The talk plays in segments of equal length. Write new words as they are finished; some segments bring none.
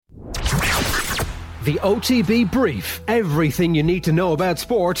The OTB Brief. Everything you need to know about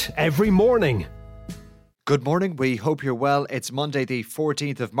sport every morning. Good morning, we hope you're well. It's Monday the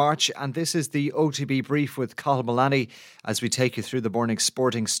 14th of March and this is the OTB Brief with Cathal Mullaney as we take you through the morning's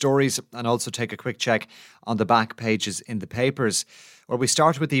sporting stories and also take a quick check on the back pages in the papers. Well, we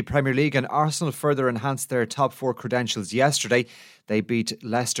start with the Premier League, and Arsenal further enhanced their top four credentials yesterday. They beat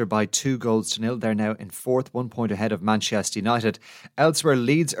Leicester by 2-0. They're now in fourth, 1 point ahead of Manchester United. Elsewhere,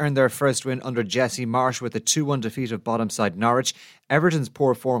 Leeds earned their first win under Jesse Marsch with a 2-1 defeat of bottom side Norwich. Everton's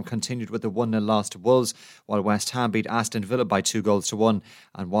poor form continued with a 1-0 loss to Wolves, while West Ham beat Aston Villa by 2-1,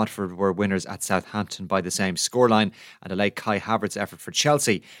 and Watford were winners at Southampton by the same scoreline. And a late Kai Havertz effort for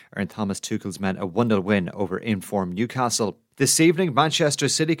Chelsea earned Thomas Tuchel's men a 1-0 win over in-form Newcastle. This evening, Manchester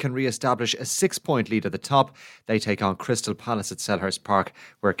City can re-establish a 6-point lead at the top. They take on Crystal Palace at Selhurst Park,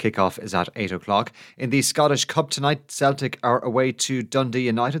 where kick-off is at 8 o'clock. In the Scottish Cup tonight, Celtic are away to Dundee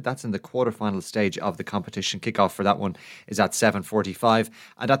United. That's in the quarter-final stage of the competition. Kick-off for that one is at 7:45.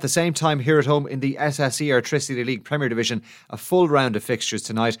 And at the same time, here at home in the SSE Airtricity League Premier Division, a full round of fixtures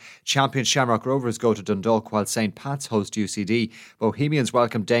tonight. Champion Shamrock Rovers go to Dundalk, while St Pat's host UCD. Bohemians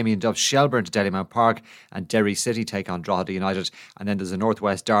welcome Damien Duff's Shelbourne to Delymount Park, and Derry City take on Drogheda United. And then there's a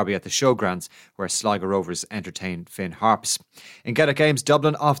Northwest derby at the Showgrounds, where Sligo Rovers entertain Finn Harps. In Gaelic games,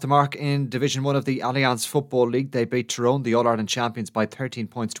 Dublin off the mark in Division 1 of the Alliance Football League. They beat Tyrone, the All-Ireland champions, by 13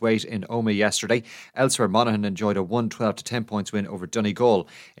 points to 8 in Omagh yesterday. Elsewhere, Monaghan enjoyed a 1-12 to 10 points win over Donegal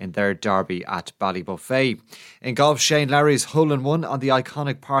in their derby at Ballybuffet. In golf, Shane Lowry's hole-in-one on the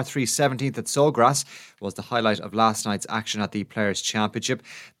iconic par 3 17th at Sawgrass was the highlight of last night's action at the Players' Championship.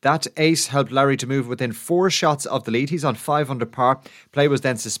 That ace helped Lowry to move within 4 shots of the lead. He's on 5 under par. Play was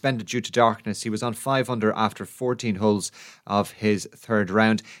then suspended due to darkness. He was on 5 under after 14 holes of his third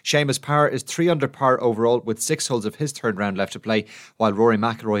round. Seamus Power is 3 under par overall with 6 holes of his third round left to play, while Rory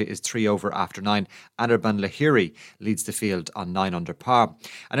McIlroy is 3 over after 9. Anirban Lahiri leads the field on 9 under par.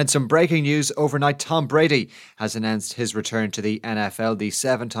 And in some breaking news, overnight Tom Brady has announced his return to the NFL. The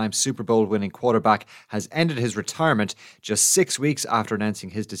 7-time Super Bowl winning quarterback has ended his retirement just 6 weeks after announcing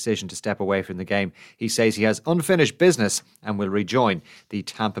his decision to step away from the game. He says he has unfinished business and will rejoin the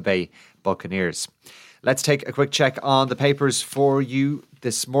Tampa Bay Buccaneers. Let's take a quick check on the papers for you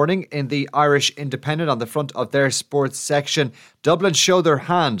this morning. In the Irish Independent, on the front of their sports section, Dublin show their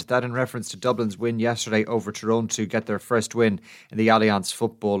hand. That in reference to Dublin's win yesterday over Tyrone to get their first win in the Alliance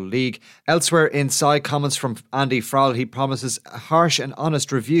Football League. Elsewhere inside, comments from Andy Farrell. He promises a harsh and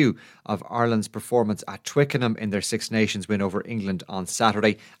honest review of Ireland's performance at Twickenham in their Six Nations win over England on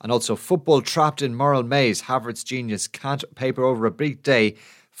Saturday. And also, football trapped in moral maze. Havertz genius can't paper over a big day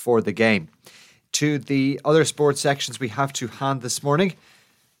for the game. To the other sports sections we have to hand this morning,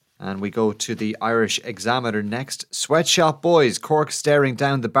 and we go to the Irish Examiner next. Sweatshop boys, Cork staring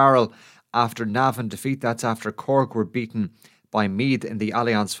down the barrel after Navan defeat. That's after Cork were beaten by Meath in the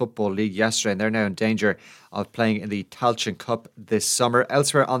Alliance Football League yesterday, and they're now in danger of playing in the Tailteann Cup this summer.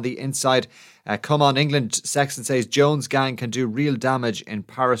 Elsewhere on the inside, come on England, Sexton says Jones' gang can do real damage in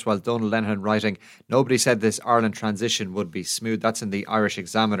Paris, while Donald Lenihan writing, nobody said this Ireland transition would be smooth. That's in the Irish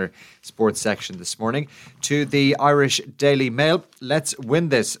Examiner sports section this morning. To the Irish Daily Mail, let's win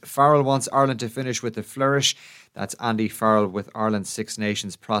this. Farrell wants Ireland to finish with a flourish. That's Andy Farrell with Ireland's Six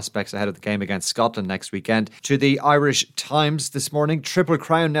Nations prospects ahead of the game against Scotland next weekend. To the Irish Times this morning, Triple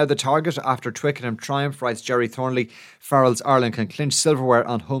Crown now the target after Twickenham triumph, writes Jerry Thornley. Farrell's Ireland can clinch silverware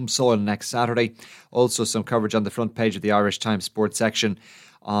on home soil next Saturday. Also some coverage on the front page of the Irish Times sports section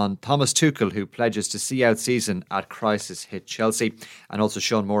on Thomas Tuchel, who pledges to see out season at crisis hit Chelsea. And also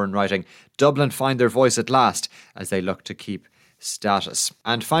Sean Moran writing, Dublin find their voice at last as they look to keep status.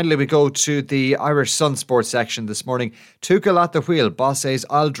 And finally we go to the Irish Sun sports section this morning. Tuchel at the wheel. Boss says,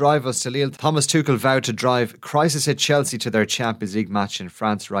 I'll drive us to Lille. Thomas Tuchel vowed to drive crisis hit Chelsea to their Champions League match in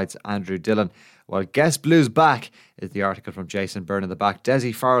France, writes Andrew Dillon. While Guess Blues back is the article from Jason Byrne in the back.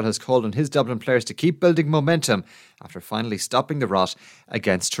 Dessie Farrell has called on his Dublin players to keep building momentum after finally stopping the rot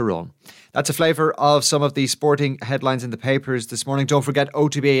against Tyrone. That's a flavour of some of the sporting headlines in the papers this morning. Don't forget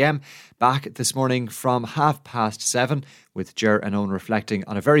OTB AM back this morning from 7:30 with Ger and Owen reflecting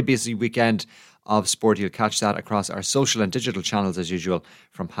on a very busy weekend of sport. You'll catch that across our social and digital channels as usual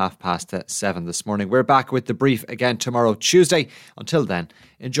from 7:30 this morning. We're back with the brief again tomorrow, Tuesday. Until then,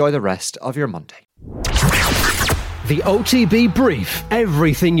 enjoy the rest of your Monday. The OTB Brief.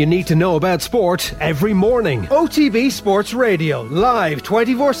 Everything you need to know about sport every morning. OTB Sports Radio. Live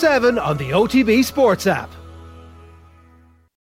 24/7 on the OTB Sports app.